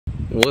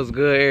What's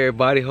good,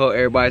 everybody? Hope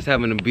everybody's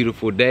having a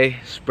beautiful day,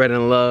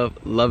 spreading love,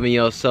 loving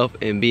yourself,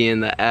 and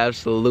being the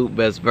absolute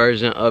best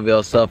version of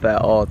yourself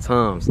at all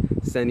times.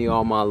 Sending you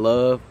all my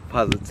love,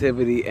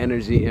 positivity,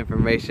 energy,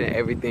 information,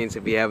 everything to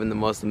be having the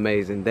most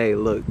amazing day.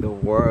 Look, the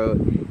world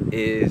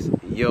is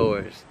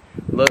yours.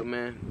 Look,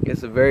 man,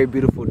 it's a very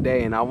beautiful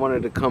day, and I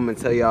wanted to come and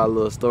tell y'all a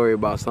little story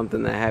about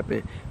something that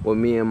happened with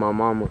me and my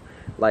mama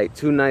like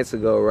 2 nights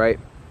ago, right?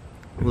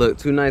 Look,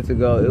 2 nights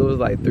ago, it was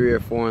like 3 or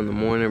 4 in the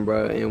morning,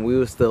 bro, and we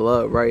was still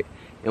up, right?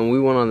 And we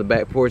went on the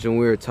back porch and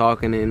we were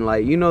talking, and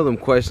like, you know them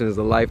questions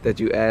of life that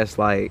you ask,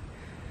 like,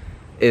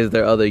 is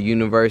there other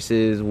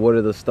universes? What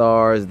are the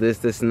stars?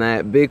 This, and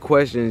that. Big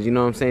questions, you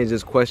know what I'm saying?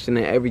 Just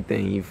questioning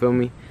everything, you feel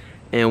me?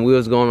 And we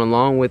was going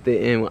along with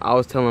it, and I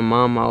was telling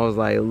mom, I was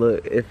like,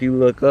 look, if you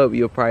look up,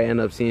 you'll probably end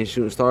up seeing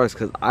shooting stars,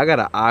 because I got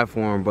an eye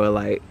for them, but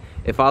like,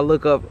 if I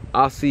look up,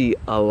 I'll see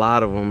a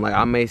lot of them. Like,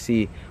 I may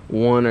see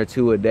 1 or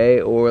 2 a day,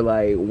 or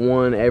like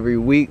 1 every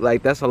week.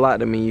 Like, that's a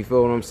lot to me, you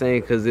feel what I'm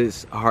saying? Because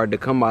it's hard to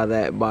come by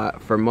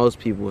that for most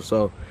people.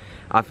 So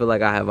I feel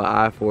like I have an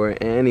eye for it.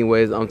 And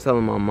anyways, I'm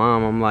telling my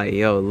mom, I'm like,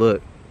 yo,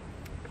 look,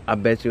 I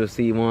bet you'll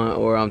see one.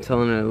 Or I'm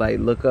telling her, like,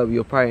 look up,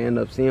 you'll probably end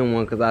up seeing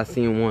one, because I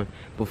seen one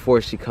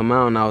before she come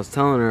out, and I was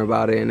telling her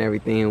about it and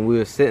everything. And we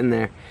were sitting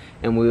there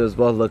and we was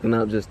both looking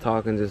up, just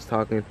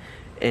talking.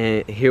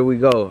 And here we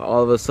go,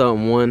 all of a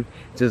sudden one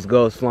just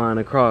goes flying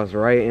across,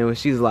 right? And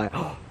she's like,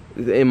 oh.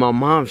 And my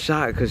mom's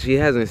shocked because she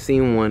hasn't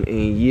seen one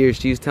in years.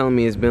 She's telling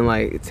me it's been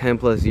like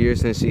 10+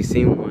 years since she's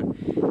seen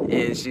one,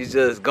 and she's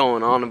just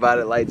going on about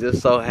it, like,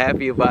 just so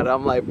happy about it.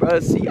 I'm like, bro,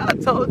 see, I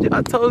told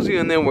you.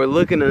 And then we're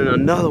looking, and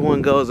another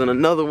one goes, and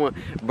another one.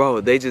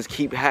 Bro, they just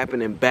keep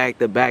happening back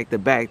to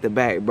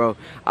back, bro.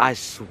 I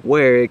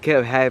swear it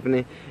kept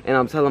happening. And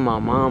I'm telling my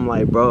mom,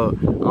 like, bro,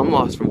 I'm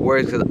lost for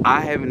words, because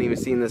I haven't even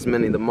seen this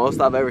many. The most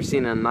I've ever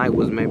seen in a night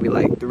was maybe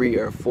like 3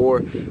 or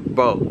 4.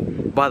 Bro,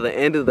 by the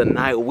end of the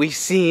night, we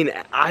seen,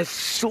 I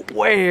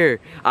swear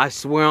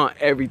on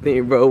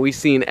everything, bro, we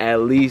seen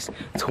at least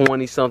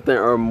 20 something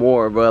or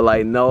more, bro.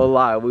 Like, no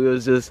lie, we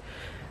was just,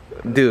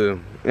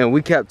 dude. And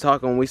we kept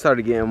talking, we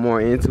started getting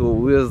more into it.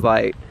 We was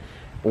like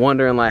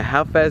wondering, like,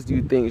 how fast do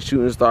you think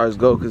shooting stars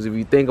go? Because if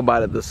you think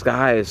about it, the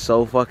sky is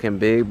so fucking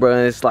big, bro,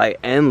 and it's like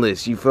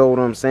endless, you feel what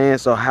I'm saying?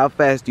 So how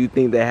fast do you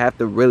think they have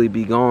to really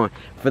be going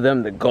for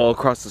them to go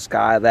across the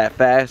sky that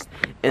fast?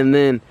 And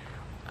then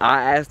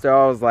I asked her,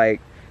 I was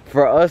like,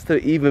 for us to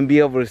even be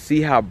able to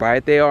see how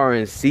bright they are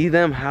and see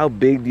them, how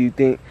big do you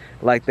think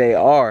like they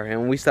are?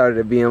 And we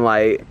started being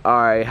like, all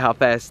right, how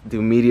fast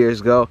do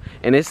meteors go?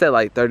 And it said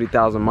like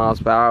 30,000 miles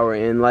per hour.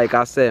 And like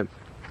I said,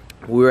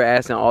 we were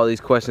asking all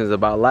these questions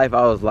about life.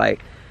 I was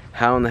like,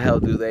 how in the hell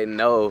do they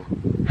know?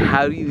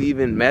 How do you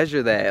even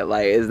measure that?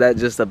 Like, is that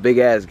just a big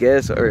ass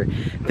guess or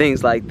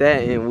things like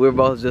that? And we're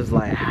both just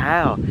like,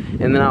 how?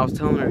 And then I was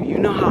telling her, you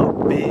know how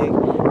big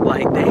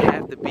like they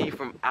have to be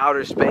from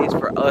outer space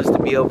for us to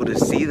be able to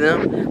see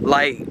them?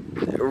 Like,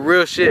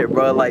 real shit,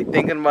 bro. Like,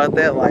 thinking about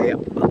that, like,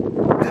 dude,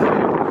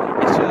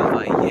 and she was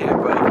like, yeah,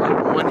 bro, if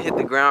like one hit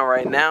the ground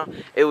right now,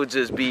 it would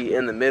just be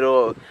in the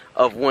middle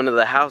of one of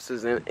the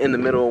houses, in the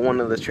middle of one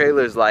of the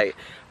trailers, like,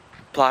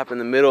 plop in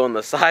the middle, and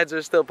the sides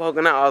are still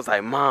poking out. I was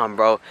like, mom,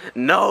 bro,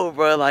 no,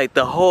 bro, like,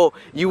 the whole,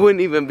 you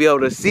wouldn't even be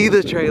able to see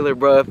the trailer,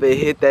 bro, if it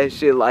hit that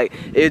shit. Like,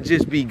 it'd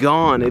just be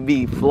gone. It'd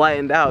be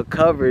flattened out,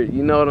 covered,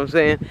 you know what I'm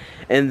saying?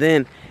 And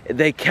then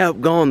they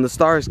kept going, the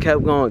stars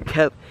kept going,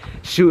 kept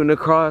shooting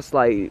across.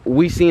 Like,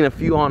 we seen a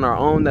few on our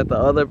own that the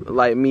other,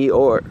 like me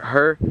or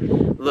her,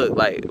 look,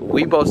 like,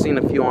 we both seen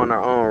a few on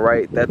our own,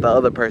 right, that the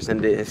other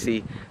person didn't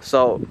see.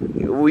 So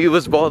we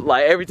was both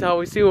like, every time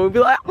we see one, we'd be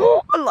like,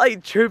 oh,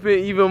 like,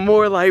 tripping even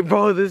more, like,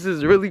 bro, this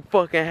is really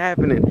fucking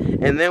happening.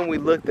 And then we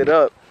looked it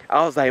up.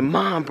 I was like,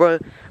 mom, bro,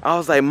 I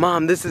was like,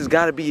 mom, this has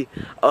got to be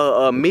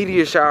a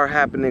meteor shower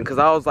happening. Because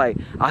I was like,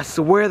 I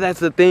swear that's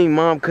the thing,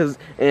 mom, because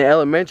in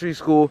elementary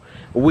school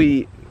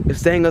we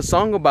sang a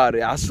song about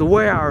it. I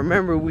swear I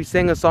remember we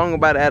sang a song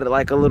about it at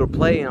like a little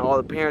play, and all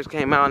the parents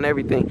came out and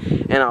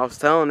everything. And I was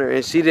telling her,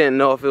 and she didn't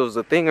know if it was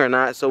a thing or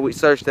not, so we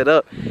searched it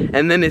up.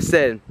 And then it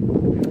said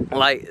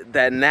like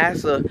that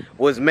NASA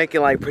was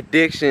making like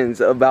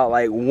predictions about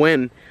like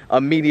when a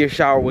meteor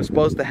shower was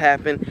supposed to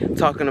happen,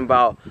 talking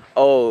about,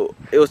 oh,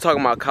 it was talking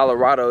about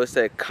Colorado. It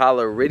said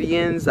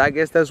Coloridians, I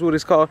guess that's what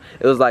it's called.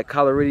 It was like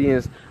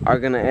Coloridians are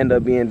gonna end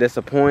up being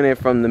disappointed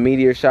from the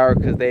meteor shower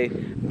because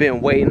they've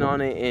been waiting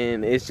on it,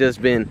 and it's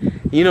just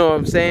been, you know what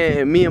I'm saying?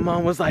 And me and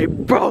mom was like,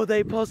 bro,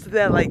 they posted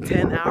that like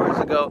 10 hours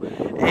ago,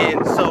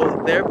 and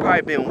so they're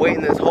probably been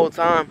waiting this whole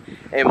time.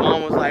 And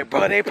mom was like,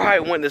 bro, they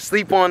probably went to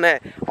sleep on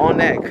that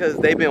because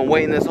they've been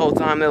waiting this whole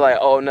time. They're like,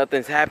 oh,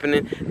 nothing's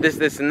happening,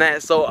 this and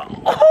that. So,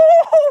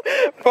 oh,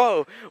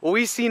 bro,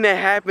 we seen that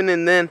happen,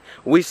 and then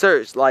we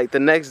searched. Like, the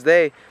next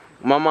day,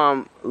 my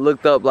mom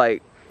looked up,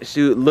 like,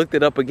 she looked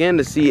it up again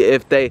to see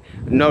if they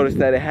noticed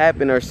that it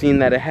happened or seen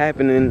that it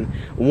happened. And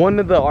one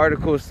of the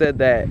articles said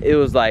that it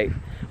was like,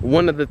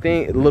 one of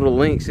the little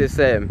links, it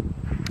said,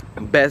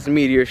 best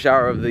meteor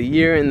shower of the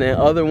year, and then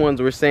other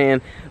ones were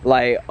saying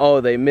like,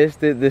 oh, they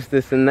missed it,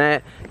 this and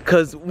that,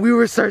 because we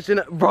were searching.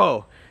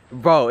 Bro,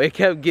 it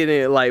kept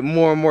getting like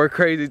more and more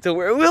crazy to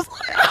where it was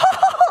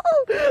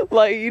like,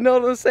 like, you know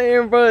what I'm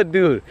saying, bro?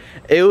 Dude,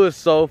 it was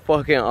so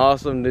fucking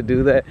awesome to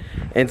do that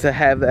and to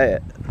have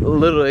that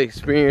little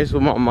experience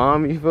with my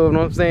mom, you feel what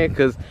I'm saying?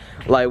 Because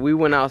like we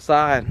went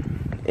outside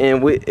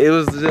and it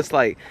was just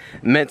like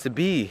meant to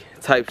be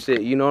type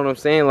shit, you know what I'm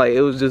saying? Like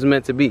it was just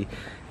meant to be,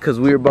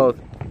 because we were both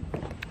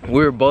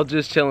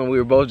just chilling, we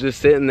were both just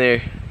sitting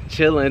there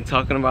chilling,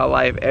 talking about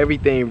life,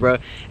 everything, bro.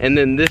 And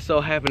then this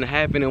so happened to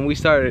happen, and we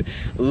started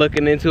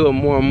looking into it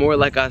more and more,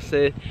 like I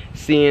said,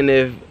 seeing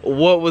if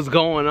what was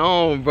going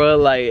on, bro.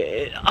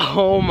 Like,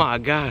 oh my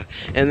god.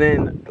 And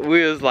then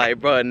we was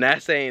like, bro,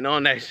 NASA ain't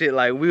on that shit.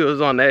 Like, we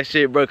was on that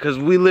shit, bro, because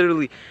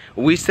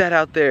we sat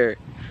out there,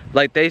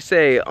 like they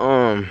say,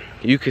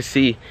 you could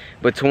see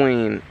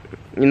between,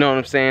 you know what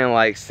I'm saying,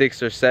 like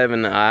 6 or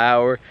 7 an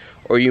hour,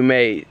 or you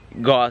may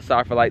go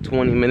outside for like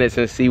 20 minutes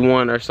and see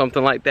one or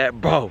something like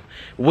that, bro.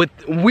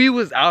 We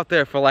was out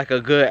there for like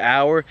a good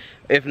hour,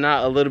 if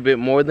not a little bit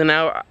more than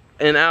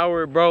an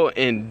hour, bro.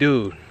 And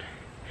dude,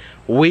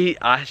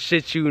 I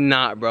shit you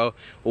not, bro,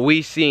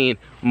 we seen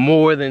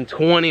more than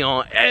 20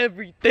 on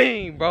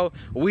everything, bro.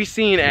 We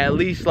seen at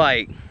least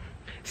like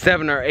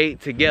 7 or 8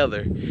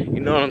 together,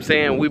 you know what I'm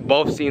saying? We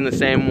both seen the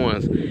same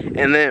ones.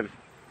 And then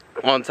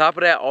on top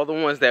of that, all the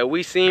ones that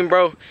we seen,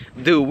 bro,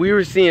 dude, we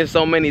were seeing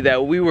so many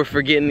that we were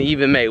forgetting to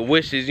even make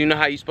wishes. You know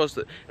how you supposed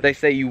to, they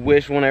say you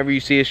wish whenever you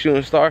see a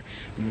shooting star?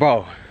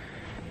 Bro,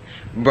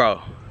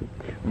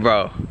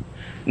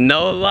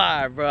 no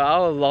lie, bro, I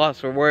was lost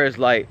for words.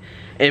 Like,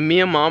 and me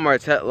and mom are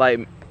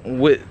like,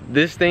 with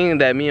this thing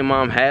that me and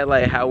mom had,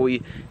 like how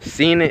we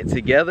seen it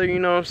together, you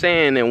know what I'm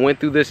saying, and went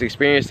through this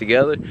experience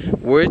together,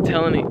 we're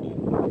telling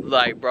it,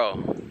 like,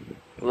 bro,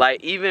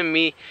 like even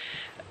me,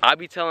 I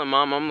be telling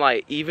mom, I'm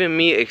like, even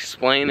me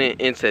explaining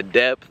into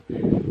depth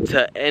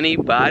to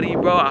anybody,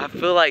 bro, I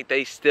feel like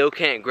they still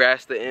can't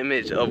grasp the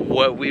image of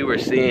what we were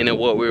seeing and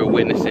what we were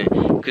witnessing.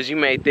 Because you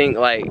may think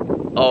like,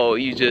 oh,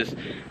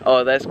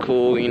 oh, that's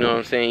cool, you know what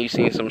I'm saying, you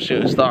seen some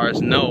shooting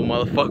stars. No,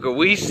 motherfucker,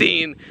 we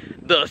seen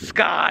the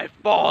sky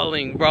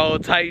falling, bro,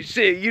 type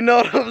shit, you know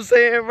what I'm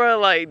saying, bro?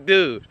 Like,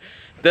 dude,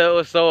 that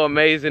was so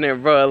amazing.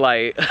 And bro,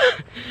 like,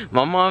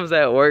 my mom's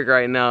at work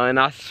right now, and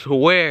I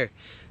swear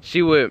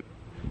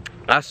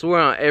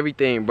on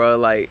everything, bro,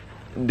 like,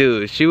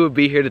 dude, she would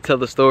be here to tell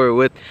the story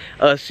with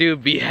us. She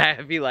would be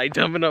happy, like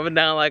jumping up and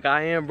down like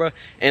I am, bro.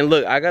 And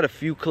look, I got a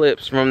few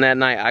clips from that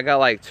night. I got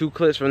like 2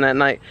 clips from that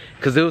night,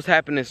 because it was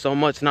happening so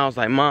much. And I was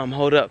like, mom,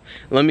 hold up,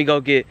 let me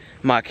go get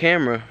my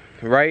camera,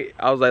 right?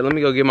 I was like, let me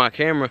go get my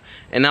camera.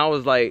 And I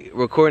was like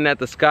recording at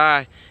the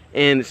sky,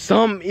 and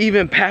some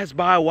even passed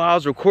by while I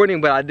was recording,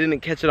 but I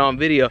didn't catch it on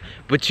video.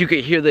 But you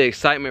could hear the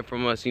excitement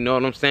from us, you know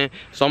what I'm saying?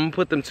 So I'm gonna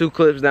put them 2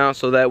 clips down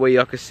so that way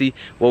y'all can see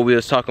what we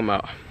was talking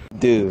about.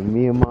 Dude,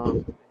 me and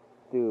mom,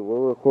 dude,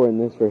 we're recording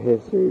this for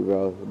history,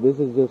 bro. This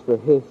is just for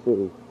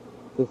history.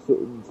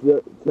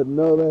 To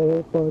know that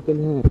it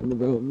fucking happened,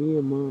 bro. Me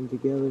and mom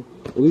together,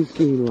 we've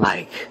seen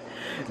like,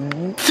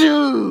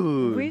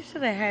 dude. We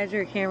should have had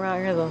your camera out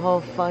here the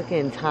whole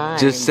fucking time.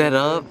 Just set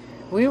up.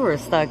 We were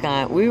stuck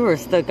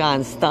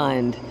on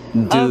stunned.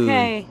 Dude,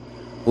 okay.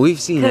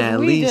 We've seen at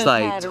least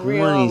like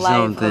 20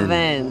 something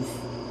events.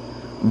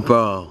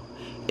 Bro,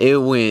 it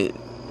went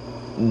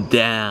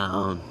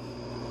down.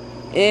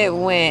 It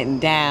went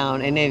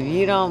down, and if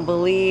you don't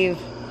believe,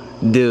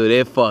 dude,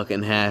 it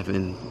fucking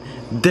happened.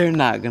 They're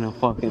not gonna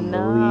fucking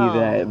believe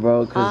that,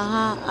 bro.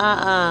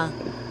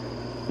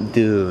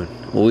 Dude,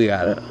 we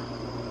gotta.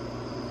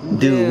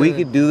 Dude, we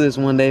could do this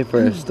one day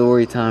for a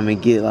story time and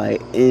get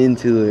like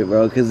into it,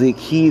 bro, because it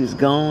keeps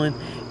going.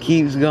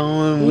 We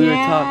were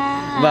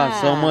talking about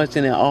so much,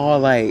 and it all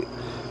like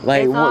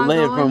led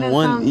from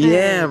one.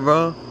 Yeah,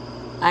 bro.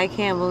 I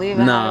can't believe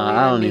it.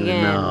 Nah, I don't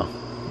even know.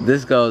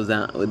 This goes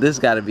down. This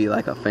got to be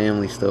like a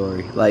family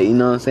story, like, you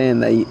know what I'm saying,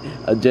 that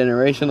a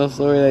generational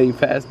story that you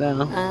pass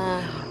down.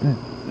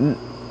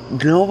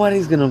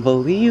 Nobody's gonna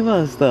believe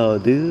us though,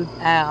 dude.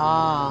 At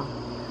all.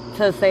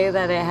 To say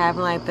that it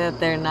happened like that,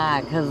 they're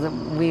not, because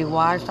we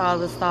watched all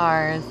the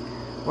stars.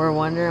 We're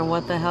wondering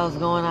what the hell's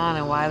going on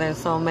and why there's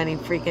so many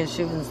freaking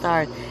shooting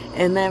stars.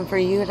 And then for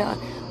you to,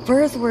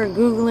 first we're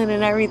Googling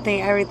and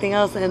everything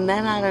else, and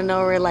then out of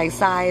nowhere, like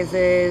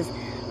sizes,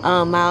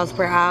 miles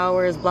per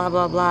hour, blah,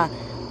 blah, blah.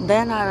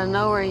 Then out of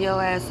nowhere,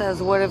 your ass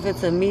says, what if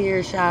it's a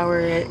meteor shower?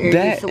 Or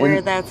you swear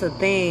that's a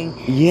thing.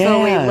 Yeah.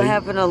 So we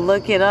happened to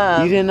look it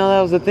up. You didn't know that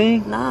was a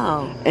thing?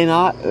 No.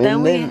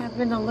 And we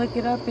happened to look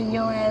it up, and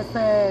your ass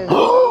said,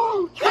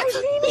 oh,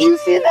 you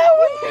seen that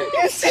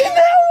one? You seen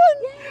that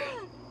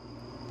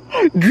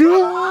one?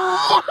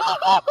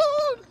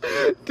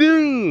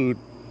 Dude.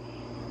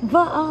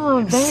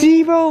 But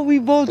see, bro, we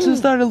both just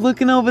started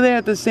looking over there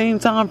at the same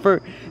time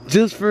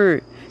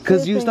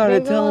because you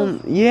started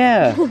telling,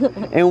 yeah,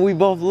 and we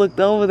both looked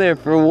over there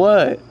for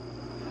what?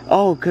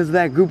 Oh, because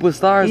that group of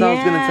stars I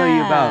was going to tell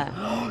you about.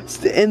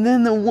 And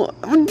then the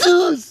one,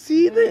 dude,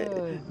 see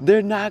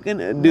They're not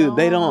gonna, dude.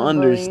 They don't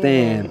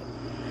understand.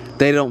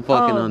 They don't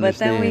fucking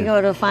understand. But then we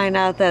go to find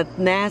out that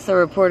NASA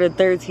reported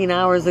 13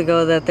 hours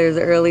ago that there's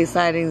early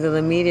sightings of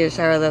the meteor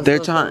shower that's they're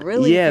trying.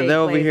 Really they're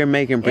over here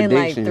making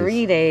predictions. In like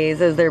 3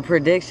 days is their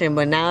prediction,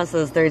 but now it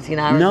says 13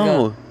 hours ago.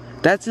 No,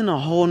 that's in a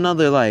whole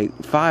nother like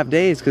 5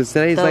 days because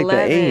today's like the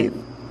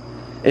 8th.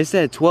 It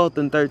said 12th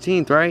and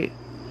 13th, right?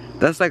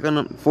 That's like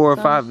on 4 or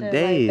 5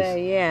 days. Like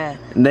that, yeah.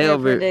 And they their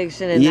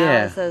prediction, and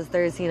now it says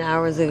 13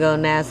 hours ago.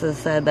 NASA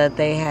said that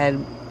they had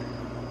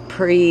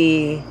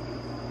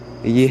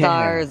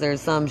stars or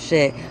some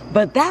shit,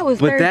 but that was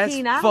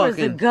 13 hours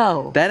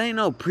ago. That ain't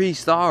no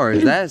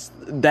pre-stars.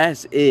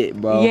 that's it,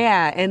 bro.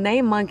 Yeah, and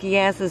they monkey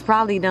asses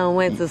probably done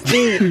went to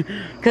sleep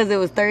because it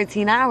was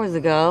 13 hours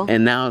ago,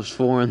 and now it's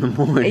 4 in the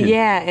morning.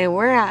 Yeah, and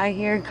we're out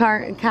here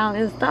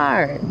counting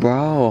stars,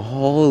 bro.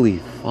 Holy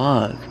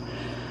fuck,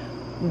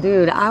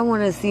 dude. I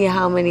want to see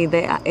how many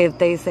if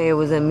they say it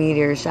was a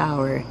meteor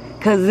shower,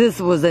 because this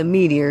was a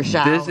meteor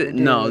shower.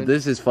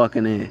 This is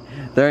fucking it.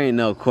 There ain't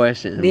no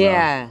question.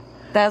 Yeah. Bro.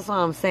 That's what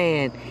I'm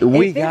saying.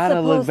 We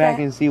gotta look back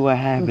and see what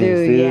happens,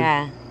 dude.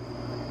 Yeah.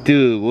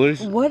 Dude,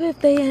 what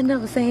if they end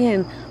up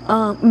saying,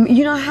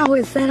 you know how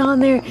it said on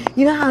there?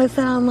 You know how it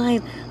said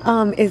online?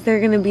 Is there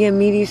gonna be a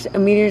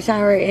meteor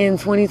shower in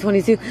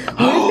 2022? What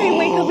if they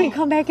wake up and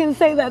come back and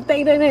say that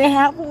they didn't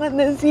have one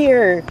this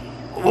year?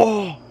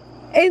 Oh.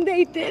 And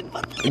they did,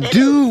 but they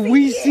dude,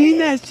 we seen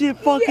that shit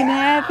fucking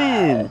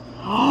happen.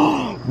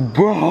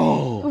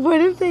 Bro.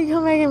 What if they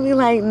come back and be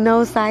like,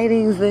 no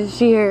sightings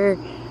this year?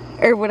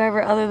 Or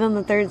whatever, other than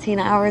the 13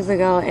 hours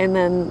ago, and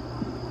then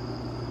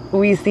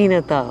we seen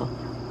it though.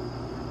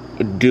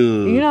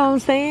 Dude, you know what I'm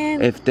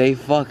saying? If they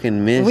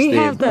fucking missed we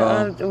have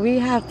bro. We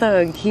have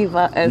to keep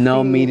up.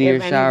 No meteor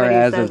shower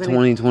as of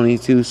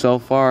 2022 so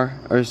far,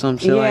 or some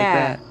shit like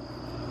that.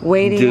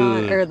 Waiting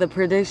on, or the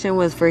prediction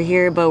was for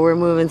here, but we're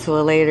moving to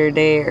a later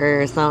date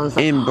or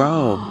something. And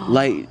bro,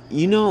 like,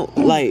 you know,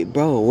 like,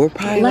 bro, we're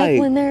probably like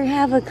when they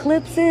have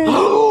eclipses.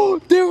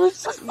 There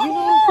was,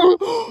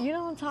 you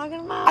know what I'm talking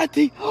about? I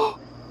think.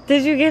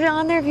 Did you get it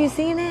on there? Have you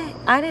seen it?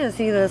 I didn't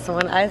see this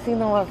one. I seen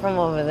the one from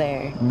over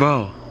there.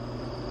 Bro.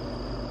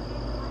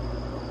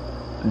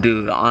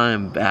 Dude,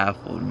 I'm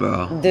baffled,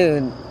 bro.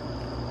 Dude.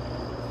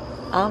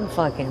 I'm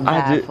fucking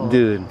baffled.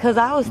 Dude. Because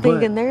I was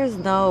thinking, there's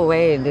no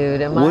way,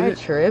 dude. Am I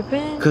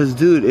tripping? Because,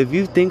 dude, if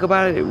you think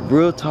about it,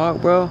 real talk,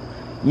 bro,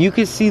 you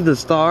can see the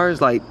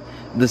stars, like,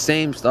 the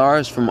same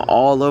stars from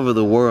all over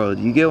the world.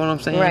 You get what I'm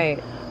saying?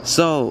 Right.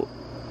 So,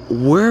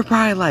 we're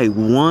probably like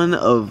one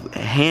of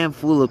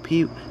handful of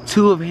people,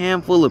 two of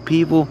handful of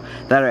people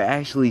that are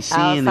actually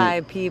seeing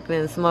outside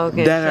peeping,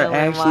 smoking, that are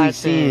actually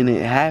seeing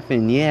it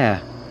happen. Yeah.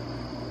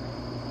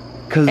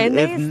 And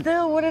they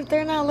still, what if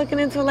they're not looking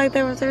into it like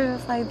they were? They're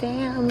just like,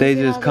 damn. They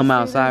just come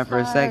outside for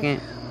a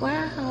second.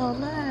 Wow,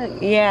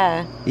 look.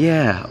 Yeah.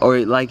 Yeah, or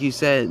like you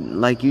said,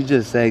 like you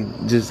just said,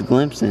 just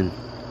glimpsing.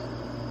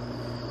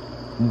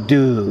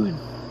 Dude,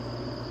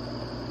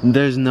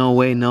 there's no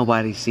way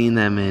nobody's seen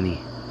that many.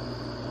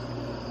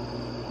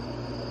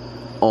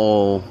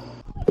 Oh,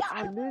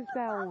 I missed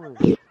that one.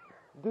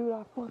 Dude,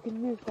 I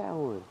fucking missed that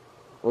one.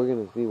 We're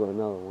gonna see what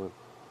another one.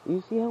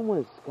 You see how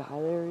much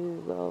sky there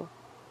is, though?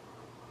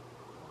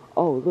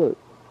 Oh, look.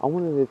 I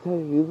wanted to tell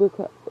you,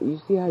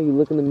 you see how you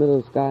look in the middle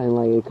of the sky and,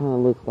 like, it kind of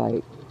looks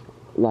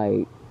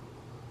like,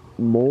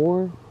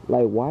 more,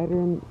 like, wider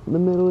in the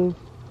middle-ish?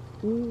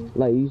 Mm-hmm.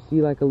 Like, you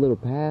see, like, a little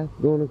path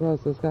going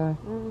across the sky?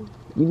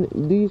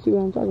 Mm-hmm. Do you see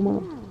what I'm talking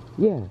about?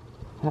 Yeah.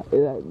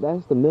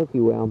 That's the Milky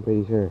Way, I'm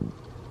pretty sure.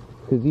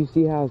 Because you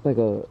see how it's like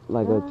a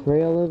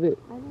trail of it?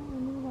 I never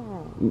knew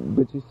that.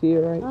 But you see it,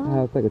 right?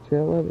 How it's like a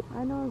trail of it?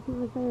 I know what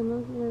people say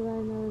Milky Way, but I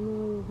never knew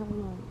what you were talking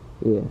about.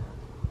 Yeah.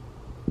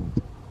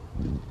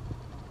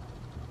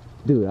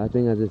 Dude, I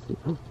think I just see.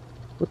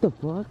 What the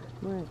fuck?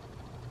 What?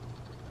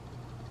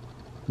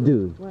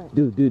 Dude. What?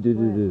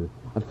 Dude.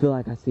 I feel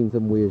like I seen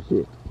some weird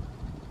shit.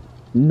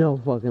 No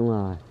fucking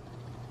lie.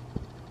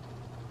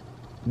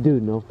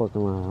 Dude, no fucking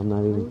lie.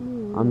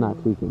 I'm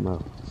not tweaking,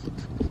 bro.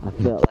 I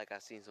felt like I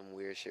seen some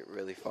weird shit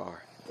really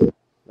far.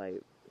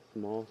 Like,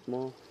 small,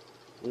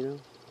 you know?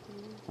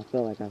 I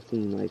felt like I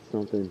seen, like,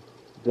 something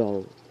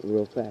go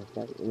real fast,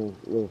 like, in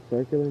a little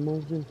circular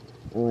motion,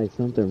 and, like,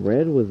 something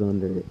red was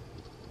under it.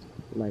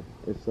 Like,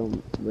 if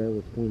some red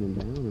was pointing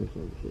down or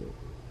some shit.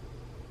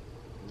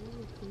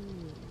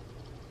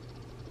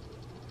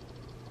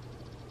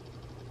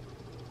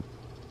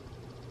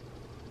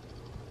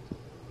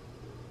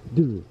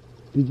 Dude,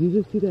 did you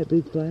just see that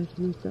big flash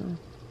in the sky?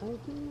 I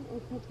seen a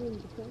couple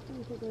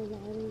seconds ago, but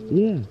I don't know.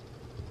 Yeah.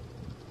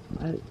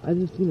 I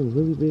just seen a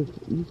really big...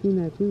 You seen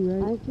that too,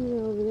 right? I seen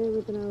it over there,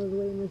 but then I was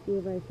waiting to see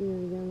if I seen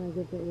it again, like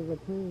if it was a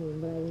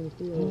plane, but I didn't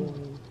see it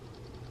again.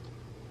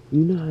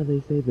 You know how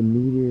they say the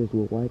meteors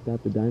will wipe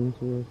out the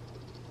dinosaurs?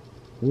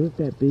 What if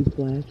that big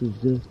flash was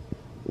just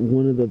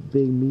one of the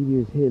big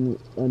meteors hitting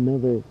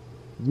another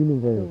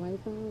universe?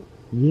 The wipeout?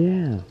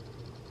 Yeah.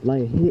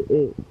 Like,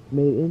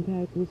 made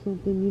impact with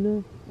something, you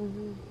know?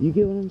 You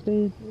get what I'm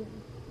saying? Yeah.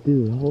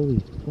 Dude, holy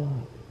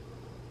fuck.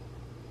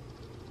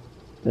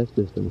 That's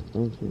just an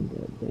assumption,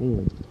 but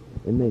damn,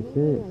 it makes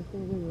sense.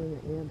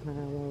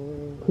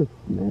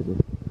 Imagine.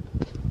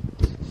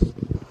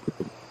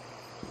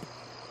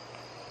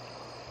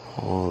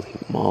 Holy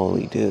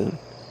moly, dude.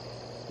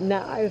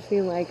 Now I've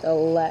seen like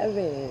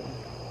 11.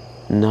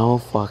 No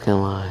fucking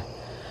lie.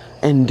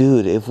 And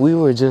dude, if we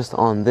were just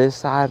on this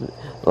side,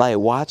 like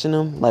watching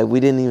them, like we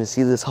didn't even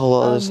see this whole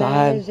other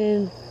side.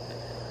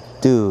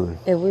 Dude.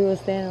 If we were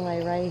standing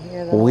like right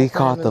here. We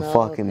caught the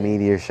fucking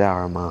meteor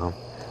shower, Mom.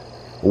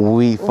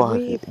 We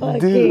fucking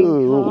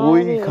dude,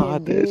 we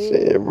caught this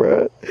shit,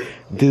 bro.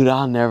 Dude,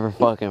 I'll never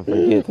fucking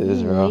forget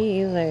this, bro.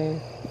 Me either.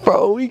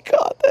 Bro, we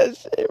caught that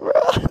shit, bro.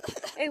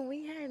 And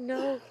we had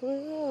no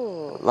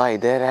clue.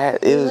 Like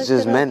that, it was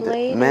just meant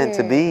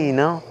to be, you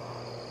know.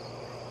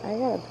 I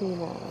gotta pee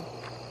now.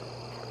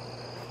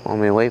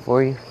 Want me to wait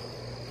for you?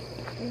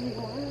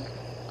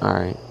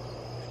 Alright.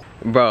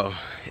 Bro,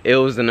 it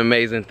was an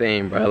amazing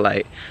thing, bro.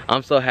 Like,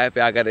 I'm so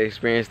happy I got to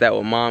experience that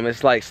with Mom.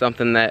 It's like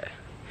something that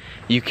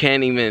you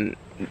can't even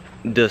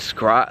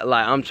describe.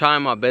 Like, I'm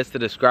trying my best to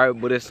describe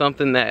it, but it's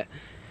something that,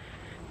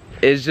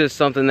 it's just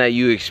something that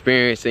you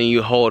experience and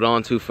you hold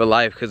on to for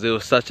life, because it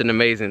was such an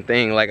amazing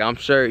thing. Like, I'm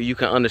sure you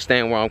can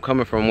understand where I'm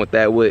coming from with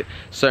that, with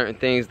certain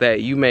things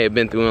that you may have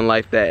been through in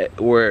life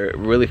that were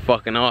really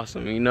fucking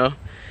awesome, you know?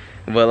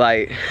 But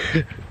like,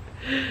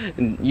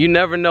 you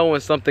never know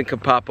when something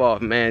could pop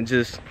off, man.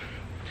 Just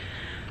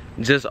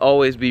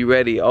always be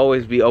ready,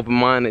 always be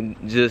open-minded,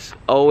 just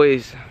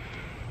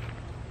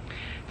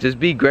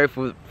be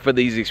grateful for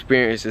these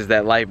experiences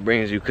that life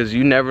brings you, because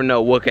you never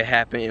know what could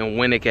happen and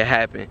when it could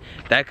happen.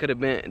 That could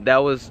have been, that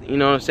was, you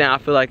know what I'm saying? I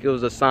feel like it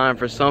was a sign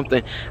for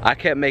something. I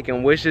kept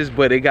making wishes,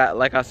 but it got,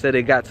 like I said,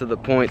 it got to the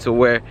point to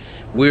where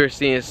we were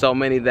seeing so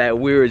many that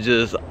we were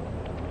just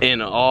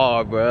in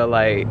awe, bro.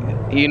 Like,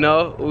 you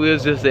know, we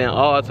was just in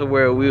awe to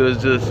where we was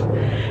just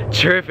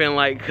tripping,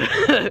 like,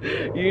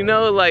 you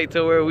know, like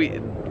to where we,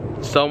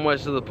 so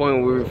much to the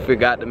point where we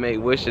forgot to make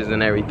wishes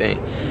and everything.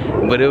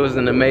 But it was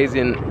an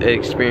amazing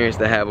experience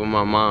to have with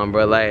my mom,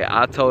 bro. Like,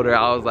 I told her,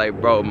 I was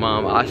like, bro,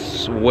 Mom, I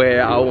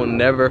swear I will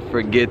never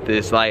forget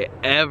this, like,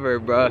 ever,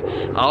 bro.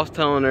 I was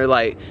telling her,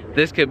 like,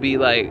 this could be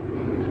like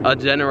a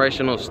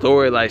generational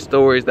story, like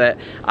stories that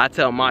I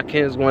tell my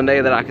kids one day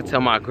that I could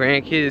tell my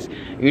grandkids.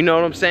 You know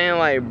what I'm saying?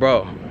 Like,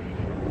 bro,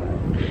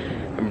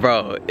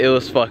 it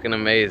was fucking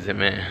amazing,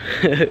 man.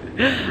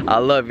 I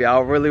love y'all.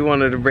 I really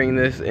wanted to bring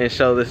this and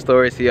show this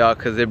story to y'all,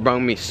 because it brought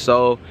me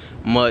so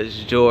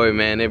much joy,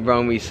 man. It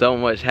brought me so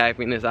much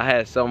happiness. I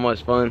had so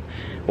much fun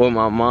with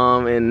my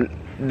mom, and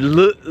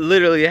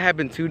literally it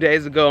happened 2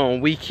 days ago,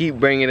 and we keep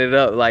bringing it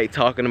up, like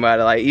talking about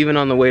it. Like, even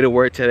on the way to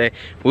work today,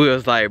 we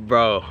was like,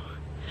 bro,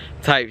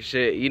 type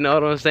shit, you know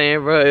what I'm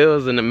saying, bro? It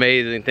was an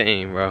amazing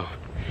thing, bro.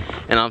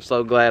 And I'm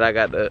so glad I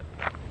got to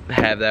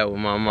have that with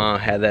my mom,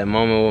 had that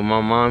moment with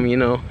my mom, you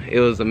know? It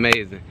was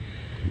amazing.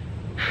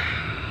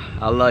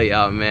 I love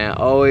y'all, man.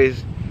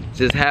 Always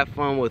just have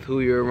fun with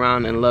who you're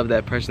around and love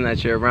that person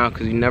that you're around,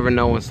 because you never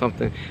know when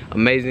something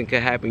amazing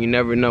could happen. You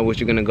never know what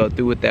you're gonna go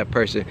through with that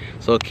person.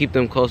 So keep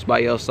them close by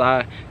your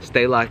side,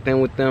 stay locked in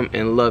with them,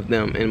 and love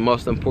them. And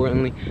most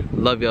importantly,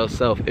 love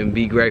yourself and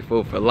be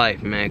grateful for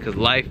life, man, because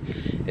life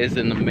is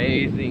an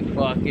amazing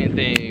fucking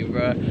thing,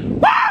 bro.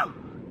 Woo!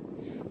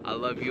 I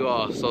love you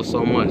all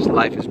so much.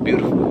 Life is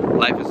beautiful.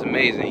 Life is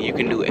amazing. You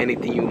can do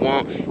anything you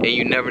want, and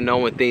you never know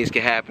when things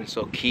can happen.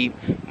 So keep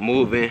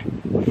moving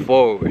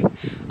forward.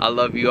 I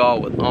love you all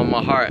with all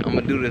my heart. I'm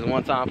gonna do this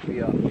one time for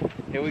y'all.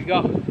 Here we go.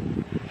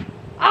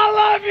 I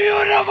love you,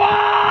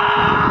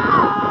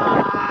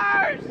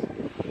 universe!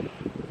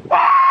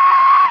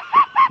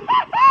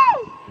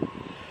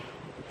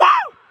 Woo!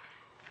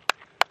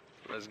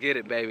 Let's get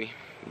it, baby.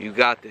 You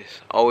got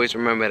this. Always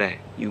remember that.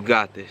 You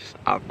got this.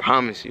 I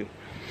promise you.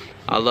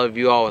 I love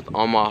you all with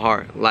all my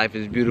heart. Life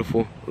is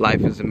beautiful.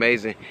 Life is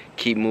amazing.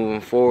 Keep moving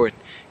forward.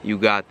 You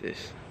got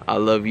this. I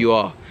love you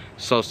all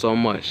so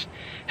much.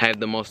 Have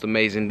the most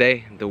amazing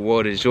day. The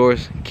world is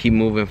yours. Keep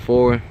moving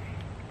forward.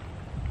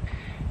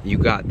 You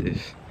got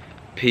this.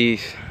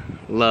 Peace,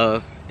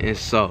 love, and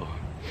soul.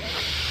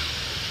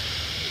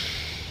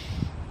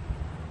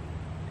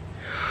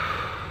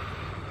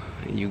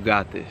 You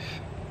got this.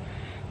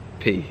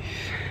 Peace.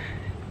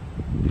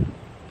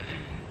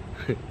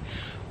 Woo!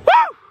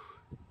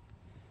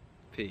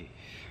 Peace.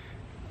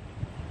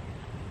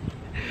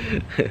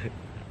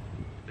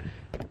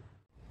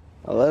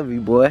 I love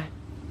you, boy.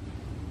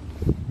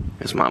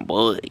 That's my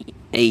boy.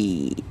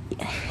 Hey.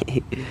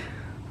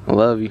 I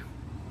love you.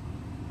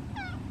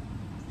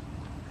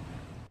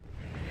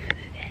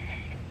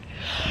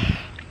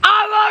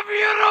 I love you,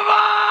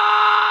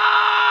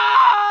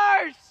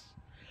 universe!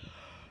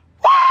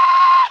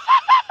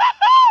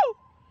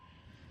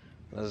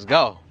 Woo! Let's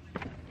go.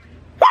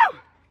 Woo!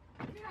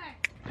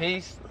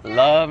 Peace,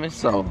 love, and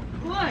soul.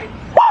 Woo!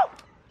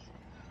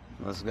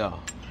 Let's go.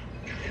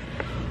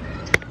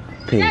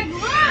 Peace.